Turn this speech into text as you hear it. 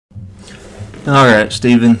Alright,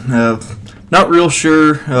 Stephen. Not real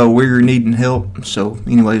sure where you're needing help, so,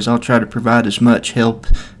 anyways, I'll try to provide as much help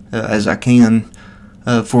as I can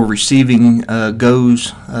for receiving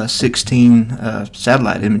GOES 16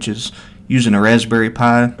 satellite images using a Raspberry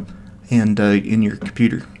Pi and in your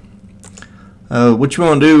computer. What you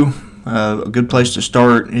want to do, a good place to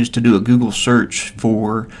start is to do a Google search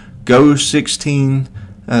for GOES 16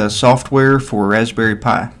 software for Raspberry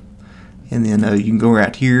Pi. And then you can go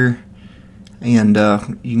right here and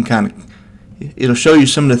you can it'll show you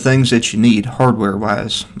some of the things that you need hardware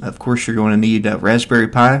wise. Of course, you're going to need a Raspberry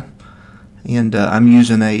Pi, and I'm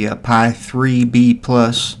using a Pi 3B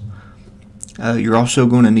Plus. You're also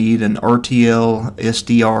going to need an RTL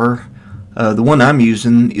SDR. The one I'm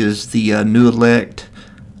using is the Newelect.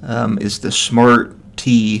 It's the Smart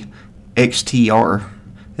T XTR.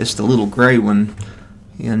 It's the little gray one,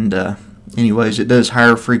 and anyways, it does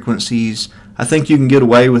higher frequencies. I think you can get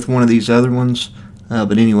away with one of these other ones,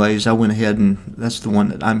 but anyways, I went ahead and that's the one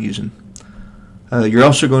that I'm using. You're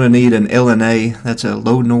also going to need an LNA, that's a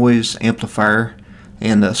low noise amplifier,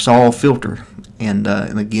 and a SAW filter. And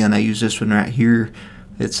again, I use this one right here.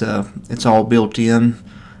 It's all built in,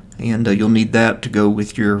 and you'll need that to go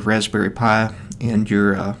with your Raspberry Pi and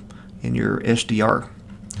your SDR.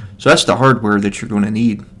 So that's the hardware that you're going to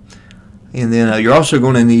need. And then you're also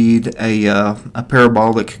going to need a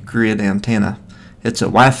parabolic grid antenna. It's a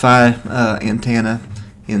Wi-Fi antenna,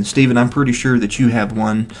 and Stephen, I'm pretty sure that you have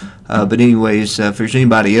one. But anyways, if there's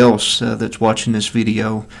anybody else that's watching this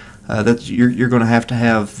video, you're going to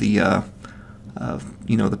have the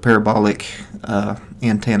the parabolic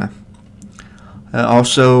antenna.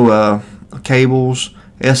 Also, cables,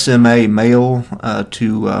 SMA male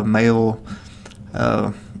to male.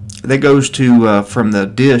 That goes to from the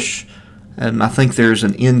dish. And I think there's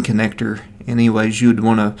an in connector. Anyways, you would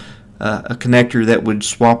want a connector that would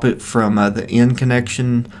swap it from the in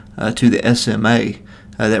connection to the SMA.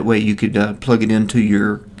 That way you could plug it into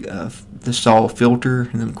your the SAW filter,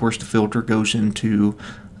 and then of course the filter goes into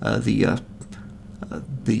the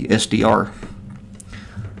SDR.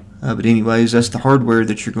 But anyways, that's the hardware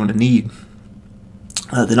that you're going to need.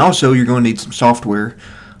 Then also you're going to need some software.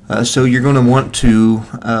 So you're going to want to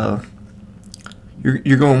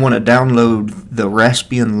You're going to want to download the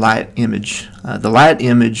Raspbian Lite image. The Lite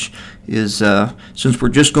image is, since we're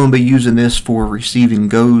just going to be using this for receiving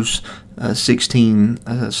GOES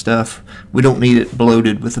 16 stuff, we don't need it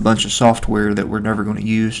bloated with a bunch of software that we're never going to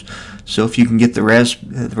use. So if you can get the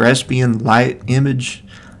Raspbian Lite image,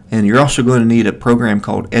 and you're also going to need a program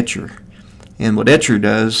called Etcher. And what Etcher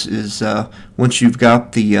does is, once you've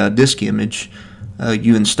got the disk image,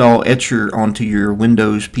 you install Etcher onto your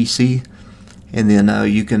Windows PC. And then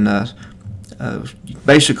you can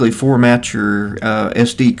basically format your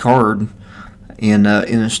SD card and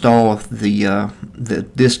install the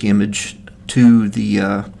disk image to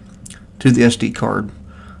the SD card.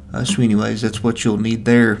 So anyways, that's what you'll need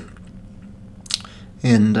there.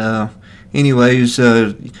 And anyways,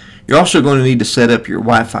 you're also going to need to set up your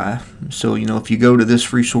Wi-Fi. So if you go to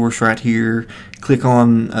this resource right here, click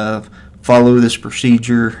on follow this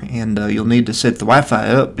procedure, and you'll need to set the Wi-Fi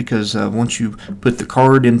up, because once you put the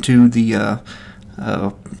card into the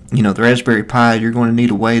the Raspberry Pi, you're going to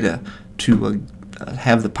need a way to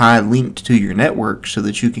have the Pi linked to your network so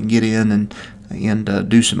that you can get in and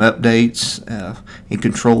do some updates and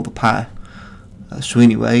control the Pi. So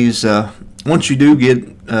anyways, once you do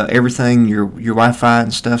get everything, your Wi-Fi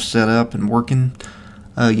and stuff set up and working,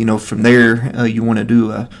 from there you want to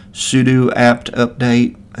do a sudo apt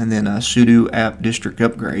update, and then a sudo apt district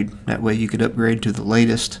upgrade. That way you could upgrade to the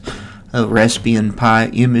latest Raspbian Pi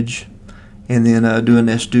image, and then do an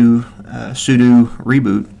sudo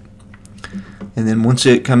reboot. And then once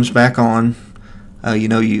it comes back on,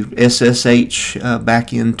 you SSH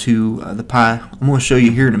back into the Pi. I'm going to show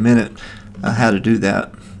you here in a minute how to do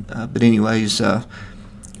that. But anyways,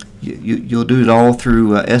 you'll do it all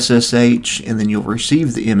through SSH, and then you'll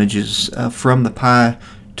receive the images from the Pi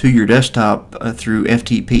to your desktop through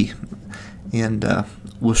FTP, and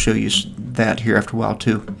we'll show you that here after a while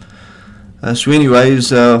too. So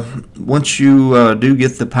anyways, once you do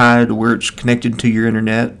get the Pi to where it's connected to your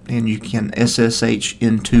internet and you can SSH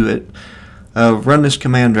into it, run this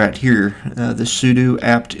command right here, the sudo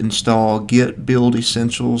apt install git build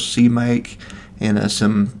essentials cmake, and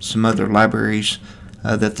some other libraries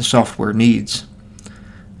that the software needs.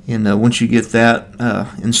 And once you get that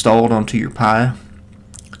installed onto your Pi,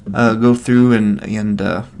 go through and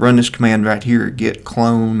run this command right here, git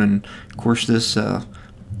clone, and of course this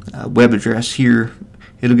web address here.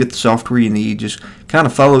 It'll get the software you need. Just kind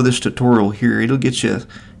of follow this tutorial here. It'll get you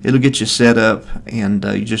it'll get you set up, and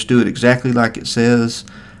you just do it exactly like it says,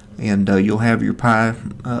 and you'll have your Pi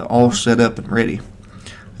all set up and ready.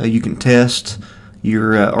 You can test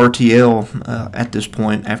your RTL at this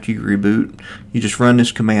point after you reboot. You just run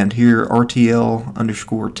this command here,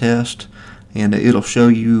 RTL_test, and it'll show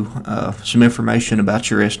you some information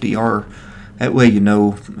about your SDR. That way you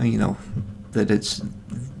know that it's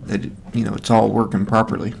all working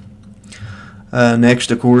properly.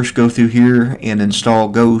 Next, of course, go through here and install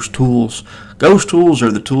Go's tools. Go's tools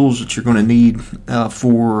are the tools that you're going to need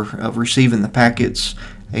for receiving the packets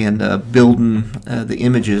and building the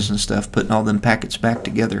images and stuff, putting all them packets back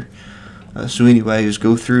together. So anyways,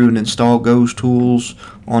 go through and install Go's tools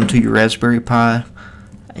onto your Raspberry Pi,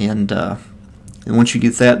 and once you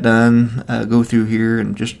get that done, go through here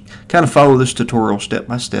and just kind of follow this tutorial step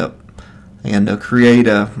by step, and create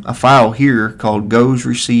a file here called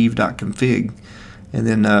gosreceive.config, and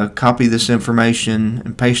then copy this information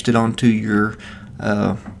and paste it onto your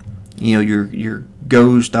your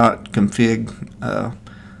gos.config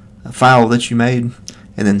file that you made,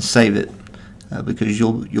 and then save it because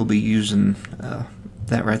you'll be using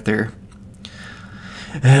that right there.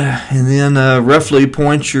 And then roughly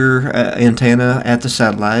point your antenna at the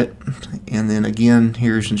satellite, and then again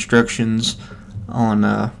here's instructions on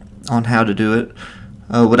how to do it.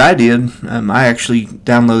 What I did, I actually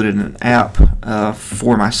downloaded an app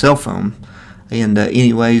for my cell phone, and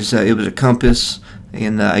anyways, it was a compass,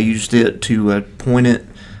 and I used it to point it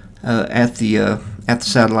at the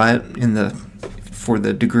satellite for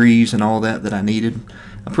the degrees and all that I needed.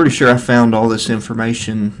 I'm pretty sure I found all this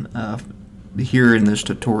information here in this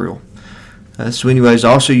tutorial. So anyways,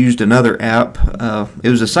 I also used another app. It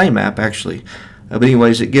was the same app actually, but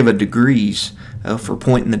anyways, it gave a degrees for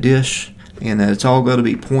pointing the dish, and it's all got to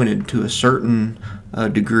be pointed to a certain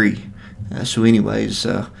degree. So anyways,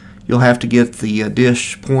 you'll have to get the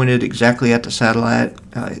dish pointed exactly at the satellite.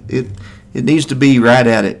 It needs to be right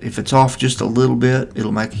at it. If it's off just a little bit,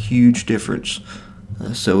 it'll make a huge difference.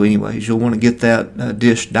 So anyways, you'll want to get that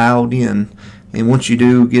dish dialed in, and once you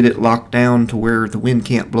do, get it locked down to where the wind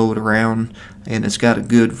can't blow it around, and it's got a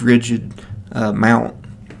good rigid mount.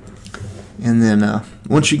 And then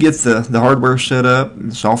once you get the hardware set up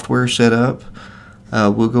and the software set up,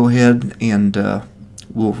 we'll go ahead and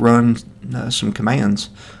we'll run some commands.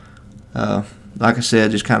 Like I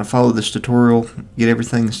said, just kind of follow this tutorial, get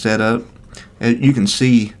everything set up. You can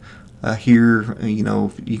see here, you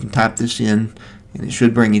can type this in, and it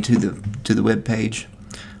should bring you to the web page,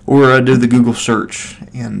 or do the Google search.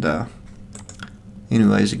 And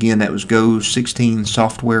anyways, again, that was Go 16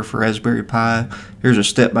 software for Raspberry Pi. Here's a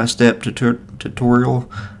step-by-step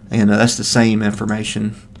tutorial, and that's the same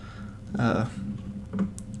information,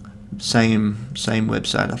 same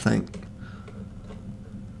website, I think.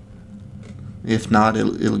 If not,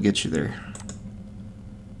 it'll get you there.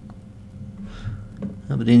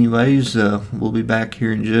 But anyways, we'll be back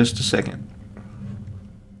here in just a second.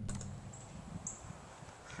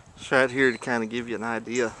 Just right here to kind of give you an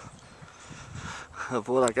idea of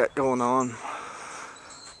what I got going on.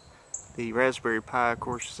 The Raspberry Pi, of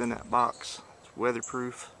course, is in that box. It's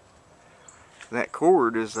weatherproof. And that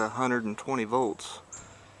cord is 120 volts.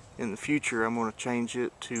 In the future, I'm going to change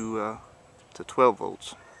it to 12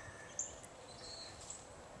 volts.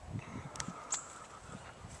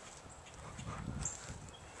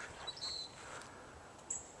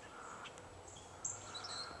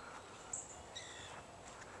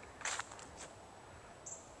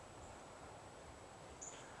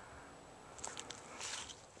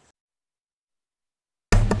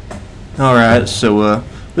 Alright, so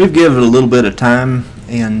we've given it a little bit of time,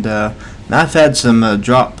 and I've had some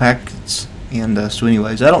drop packets, and so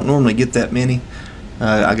anyways, I don't normally get that many.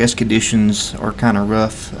 I guess conditions are kind of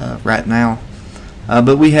rough right now,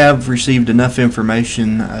 but we have received enough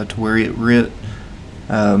information to where it writ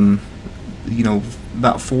about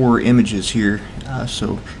 4 images here.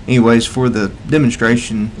 So anyways, for the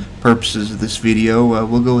demonstration purposes of this video,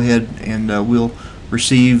 we'll go ahead and we'll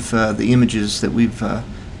receive the images that we've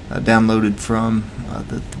downloaded from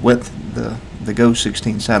the Go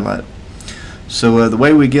 16 satellite. So the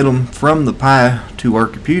way we get them from the Pi to our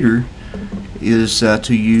computer is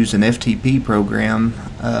to use an FTP program.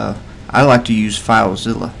 I like to use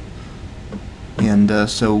FileZilla, and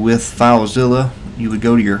so with FileZilla, you would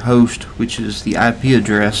go to your host, which is the IP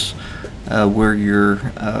address where your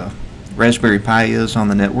Raspberry Pi is on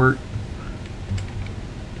the network.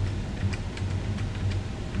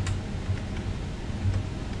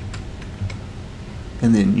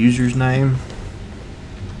 And then user's name,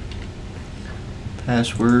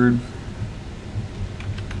 password,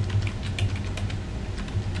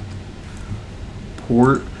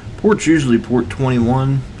 port. Port's usually port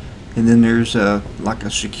 21, and then there's like a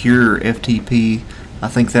secure FTP. I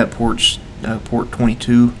think that port's port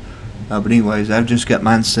 22. But anyways, I've just got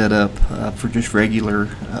mine set up for just regular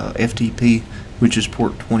FTP, which is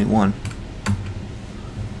port 21.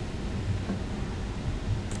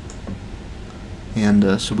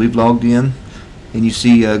 And so we've logged in, and you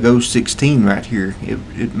see Go16 right here.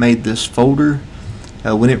 It made this folder.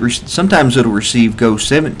 Sometimes it'll receive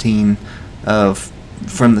Go17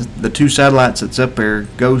 from the two satellites that's up there.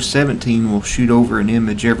 Go17 will shoot over an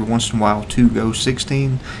image every once in a while to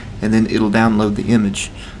Go16, and then it'll download the image,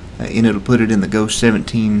 and it'll put it in the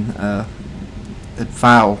Go17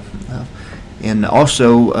 file. And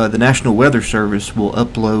also the National Weather Service will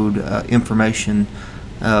upload information.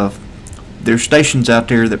 There's stations out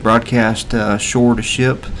there that broadcast shore to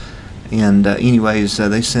ship, and anyways,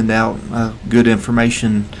 they send out good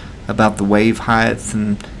information about the wave height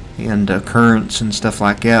and currents and stuff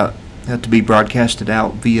like that to be broadcasted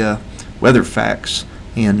out via weather fax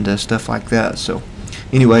and stuff like that. So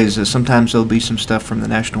anyways, sometimes there'll be some stuff from the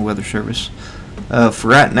National Weather Service. For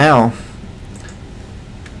right now,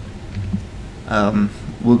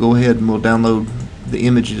 we'll go ahead and we'll download the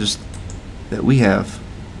images that we have.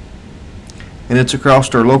 And it's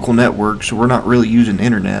across our local network, so we're not really using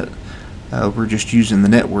internet. We're just using the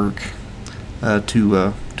network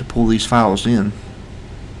to pull these files in.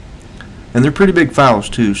 And they're pretty big files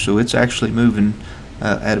too, so it's actually moving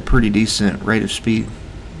at a pretty decent rate of speed.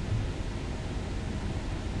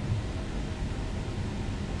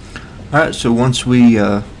 Alright, so once we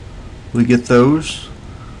get those,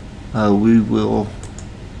 we will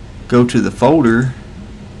go to the folder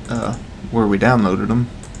where we downloaded them.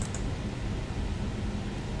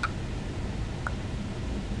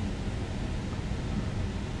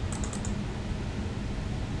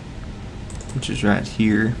 Which is right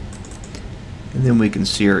here, and then we can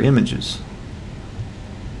see our images.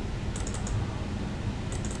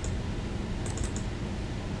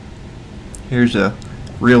 Here's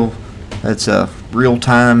that's a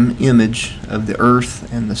real-time image of the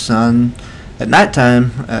Earth and the Sun. At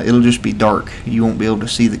nighttime, it'll just be dark. You won't be able to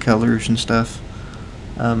see the colors and stuff.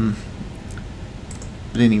 But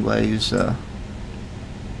anyways, you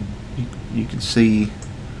can see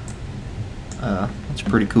it's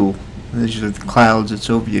pretty cool. These are the clouds that's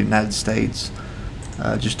over the United States.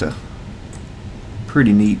 Just a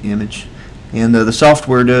pretty neat image. And the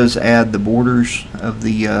software does add the borders of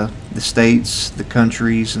the states, the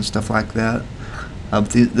countries, and stuff like that.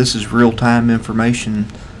 This is real-time information,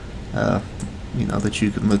 you know, that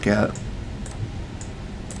you can look at.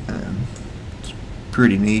 It's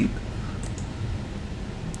pretty neat.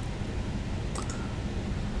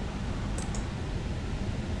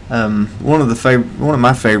 One of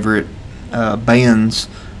my favorite bands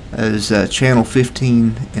is Channel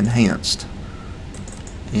 15 Enhanced,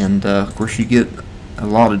 and of course you get a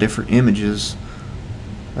lot of different images,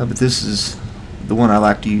 but this is the one I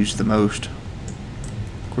like to use the most.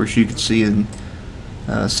 Of course, you can see in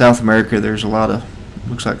South America there's a lot of,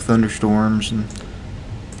 looks like, thunderstorms and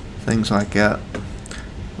things like that.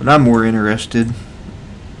 What I'm more interested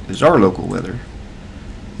is our local weather,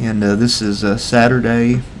 and this is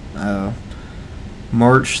Saturday,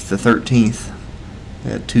 March the 13th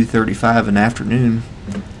at 2:35 in the afternoon,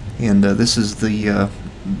 and this is the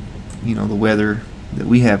you know, the weather that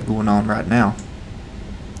we have going on right now.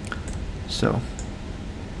 So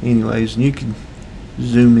anyways, and you can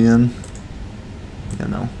zoom in, you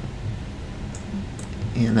know,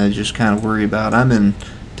 and just kind of worry about, I'm in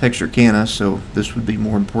Texarkana, so this would be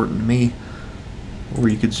more important to me, or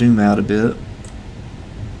you could zoom out a bit,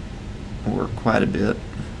 or quite a bit.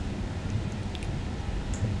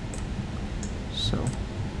 So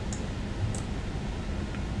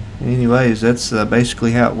anyways, that's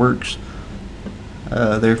basically how it works.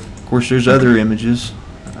 Of course, there's other images.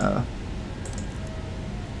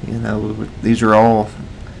 You know, these are all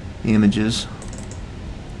images.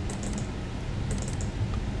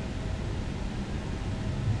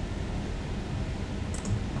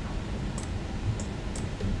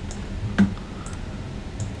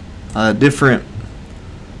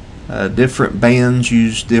 Different bands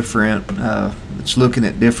use different. It's looking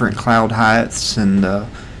at different cloud heights, and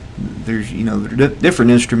there's, you know,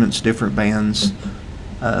 different instruments, different bands.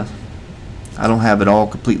 I don't have it all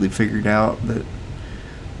completely figured out, but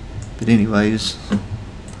anyways,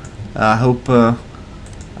 I hope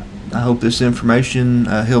this information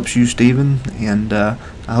helps you, Stephen, and I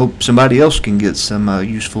hope somebody else can get some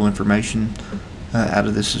useful information out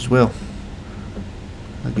of this as well.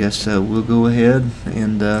 I guess we'll go ahead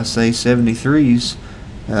and say 73s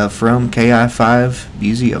from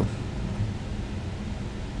KI5BZO.